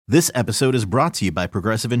This episode is brought to you by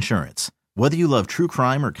Progressive Insurance. Whether you love true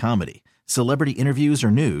crime or comedy, celebrity interviews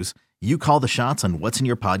or news, you call the shots on what's in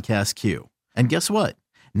your podcast queue. And guess what?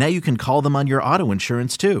 Now you can call them on your auto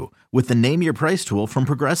insurance too with the Name Your Price tool from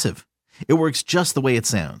Progressive. It works just the way it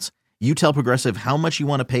sounds. You tell Progressive how much you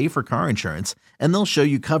want to pay for car insurance, and they'll show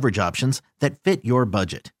you coverage options that fit your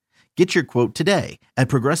budget. Get your quote today at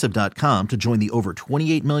Progressive.com to join the over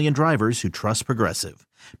 28 million drivers who trust Progressive.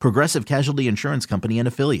 Progressive Casualty Insurance Company and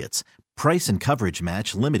Affiliates. Price and coverage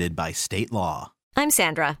match limited by state law. I'm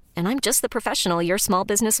Sandra, and I'm just the professional your small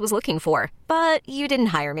business was looking for. But you didn't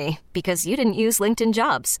hire me because you didn't use LinkedIn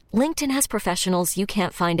Jobs. LinkedIn has professionals you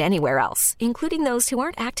can't find anywhere else, including those who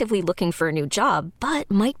aren't actively looking for a new job, but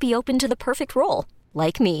might be open to the perfect role,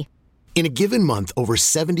 like me. In a given month, over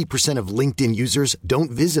 70% of LinkedIn users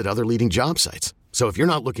don't visit other leading job sites. So if you're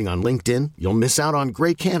not looking on LinkedIn, you'll miss out on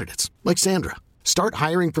great candidates like Sandra. Start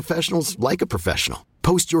hiring professionals like a professional.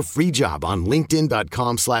 Post your free job on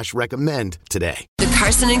linkedin.com/recommend today. The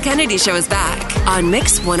Carson and Kennedy Show is back on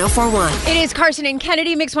Mix 104.1. It is Carson and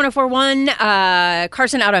Kennedy, Mix 104.1.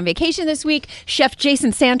 Carson out on vacation this week. Chef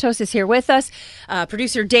Jason Santos is here with us.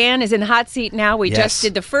 Producer Dan is in the hot seat now. We just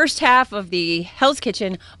did the first half of the Hell's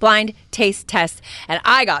Kitchen blind taste test, and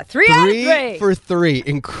I got 3 out of 3. 3 for 3.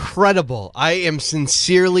 Incredible. I am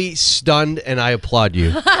sincerely stunned, and I applaud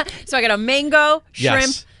you. So I got a mango, shrimp,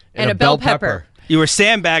 Yes. and a bell pepper. You were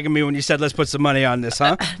sandbagging me when you said, let's put some money on this,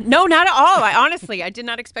 huh? No, not at all. I did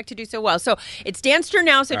not expect to do so well. So it's Dan's turn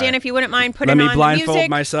now. So, Dan, if you wouldn't mind putting on the music. Let me blindfold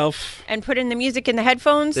myself. And put in the music in the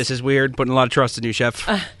headphones. This is weird. Putting a lot of trust in you, Chef.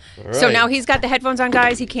 So now he's got the headphones on,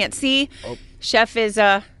 guys. He can't see. Oh. Chef is,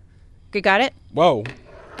 good, got it? Whoa.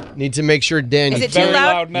 Need to make sure Dan Is it Very too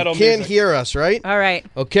loud? loud metal can't music. hear us, right? All right.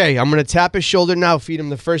 Okay, I'm going to tap his shoulder now, feed him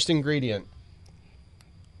the first ingredient.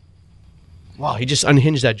 Wow, he just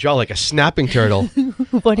unhinged that jaw like a snapping turtle.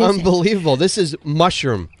 What is Unbelievable. This is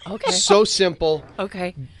mushroom. Okay. So simple.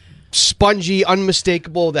 Okay. Spongy,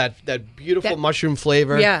 unmistakable, that beautiful mushroom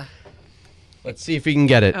flavor. Yeah. Let's see if we can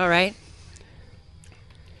get it. All right.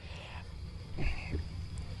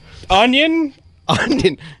 Onion?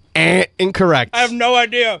 Onion. Incorrect. I have no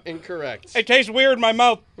idea. Incorrect. It tastes weird in my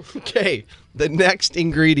mouth. Okay, the next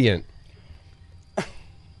ingredient.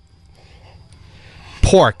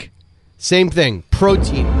 Pork. Same thing.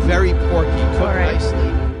 Protein. Very porky. Cooked All right. nicely.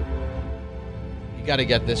 You got to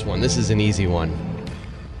get this one. This is an easy one.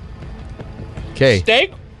 Okay.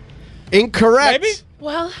 Steak? Incorrect. Maybe?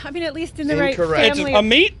 Well, I mean, at least in the right Incorrect. It's family. a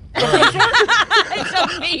meat? It's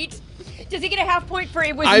a meat. Does he get a half point for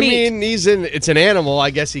it was I meat? mean, it's an animal.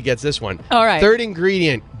 I guess he gets this one. All right. Third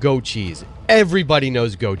ingredient, goat cheese. Everybody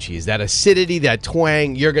knows goat cheese. That acidity, that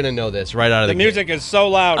twang. You're going to know this right out of the The gate. music is so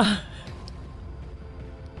loud.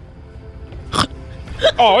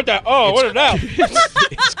 Oh, what the? Oh, what is that?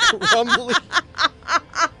 It's crumbly.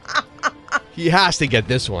 He has to get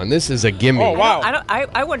this one. This is a gimme. Oh, wow.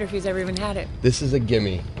 I wonder if he's ever even had it. This is a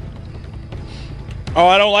gimme. Oh,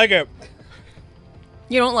 I don't like it.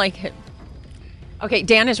 You don't like it. Okay,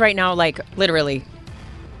 Dan is right now, like, literally.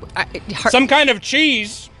 Some kind of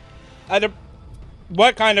cheese.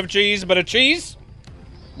 What kind of cheese? But a cheese?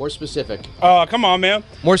 More specific. Oh, come on, man.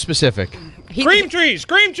 More specific. Cream cheese.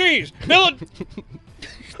 Cream cheese.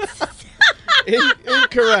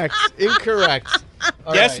 Incorrect. Incorrect.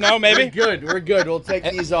 All Yes, no, maybe? We're good. We'll take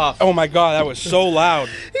these off. Oh, my God. That was so loud.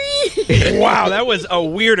 Wow, that was a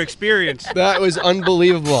weird experience. That was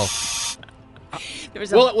unbelievable.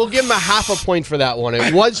 We'll give him a half a point for that one.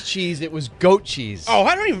 It was cheese. It was goat cheese. Oh,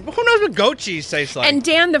 who knows what goat cheese tastes like? And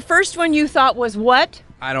Dan, the first one you thought was what?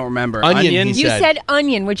 I don't remember. Onion, he You said. said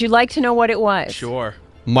onion. Would you like to know what it was? Sure.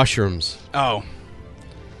 Mushrooms. Oh.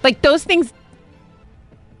 Like, those things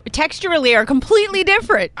texturally are completely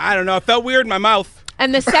different. I don't know. It felt weird in my mouth.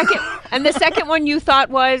 And the second one you thought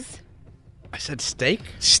was? I said steak?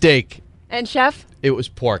 Steak. And Chef? It was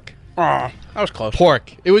pork. Oh, that was close.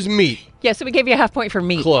 Pork. It was meat. Yeah, so we gave you a half point for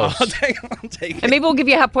meat. Close. I'll take it. And maybe we'll give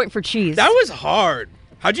you a half point for cheese. That was hard.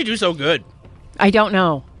 How'd you do so good? I don't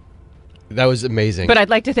know. That was amazing. But I'd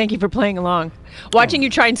like to thank you for playing along. Watching you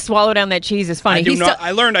try and swallow down that cheese is funny.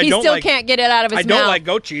 I learned I he don't still like- can't get it out of his I mouth. don't like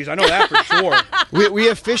goat cheese. I know that for sure. we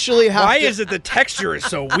officially have Why to, is it the texture is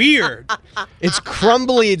so weird? It's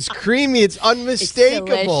crumbly, it's creamy, it's unmistakable.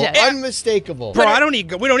 delicious. Unmistakable. Bro, we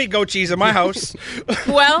don't eat goat cheese in my house.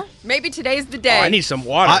 Well, maybe today's the day. Oh, I need some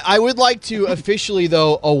water. I would like to officially,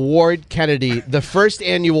 though, award Kennedy the first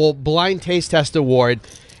annual Blind Taste Test Award.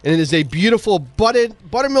 And it is a beautiful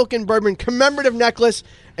buttermilk and bourbon commemorative necklace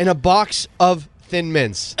and a box of Thin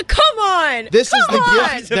Mints. Come on! This is Come the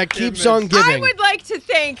on! gift that keeps on giving. I would like to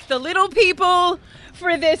thank the little people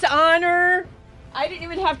for this honor. I didn't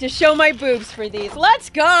even have to show my boobs for these. Let's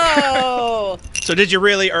go. So did you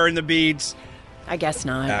really earn the beads? I guess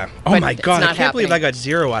not. Oh my God, I can't believe I got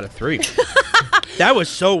 0 out of 3. That was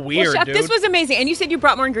so weird, Chef, dude. this was amazing. And you said you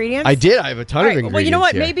brought more ingredients? I did. I have a ton of ingredients. Well, you know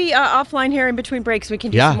what? Here. Maybe offline here in between breaks we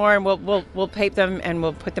can do some more, and we'll tape them and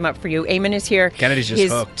we'll put them up for you. Eamon is here. Kennedy's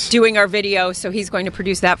just hooked. He's doing our video, so he's going to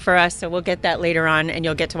produce that for us. So we'll get that later on, and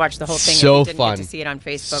you'll get to watch the whole thing. So if you didn't fun. Get to see it on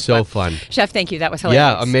Facebook. So fun. Chef, thank you. That was hilarious.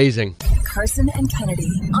 Yeah, amazing. Carson and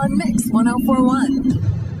Kennedy on Mix 104.1.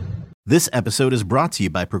 This episode is brought to you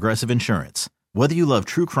by Progressive Insurance. Whether you love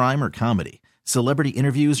true crime or comedy, celebrity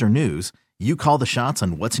interviews or news, you call the shots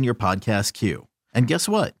on what's in your podcast queue. And guess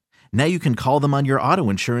what? Now you can call them on your auto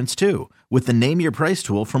insurance too with the Name Your Price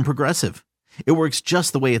tool from Progressive. It works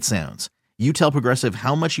just the way it sounds. You tell Progressive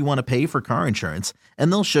how much you want to pay for car insurance,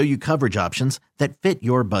 and they'll show you coverage options that fit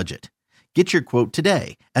your budget. Get your quote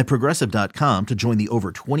today at Progressive.com to join the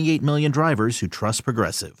over 28 million drivers who trust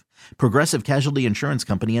Progressive. Progressive Casualty Insurance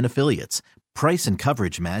Company and Affiliates. Price and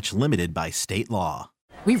coverage match limited by state law.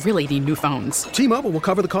 We really need new phones. T-Mobile will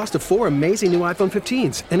cover the cost of 4 amazing new iPhone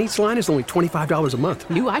 15s, and each line is only $25 a month.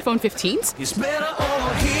 New iPhone 15s? It's better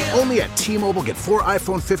over here. Only at T-Mobile, get 4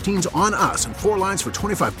 iPhone 15s on us and 4 lines for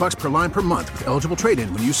 $25 per line per month with eligible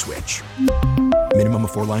trade-in when you switch. Minimum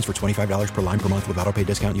of 4 lines for $25 per line per month with autopay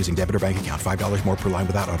discount using debit or bank account. $5 more per line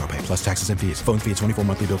without autopay, plus taxes and fees. Phone fee at 24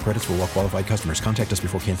 monthly bill credits for well-qualified customers. Contact us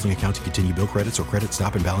before canceling account to continue bill credits or credit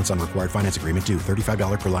stop and balance on required finance agreement due.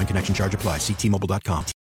 $35 per line connection charge applies. See T-Mobile.com.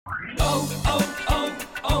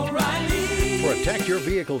 O'Reilly. Protect your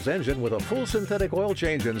vehicle's engine with a full synthetic oil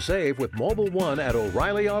change and save with Mobil 1 at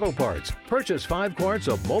O'Reilly Auto Parts. Purchase 5 quarts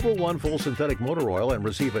of Mobil 1 full synthetic motor oil and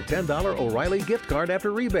receive a $10 O'Reilly gift card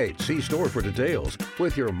after rebate. See store for details.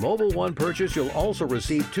 With your Mobil 1 purchase, you'll also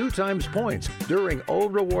receive 2 times points during O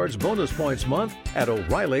Rewards Bonus Points Month at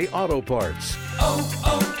O'Reilly Auto Parts.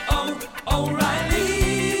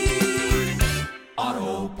 O'Reilly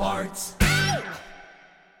Auto Parts.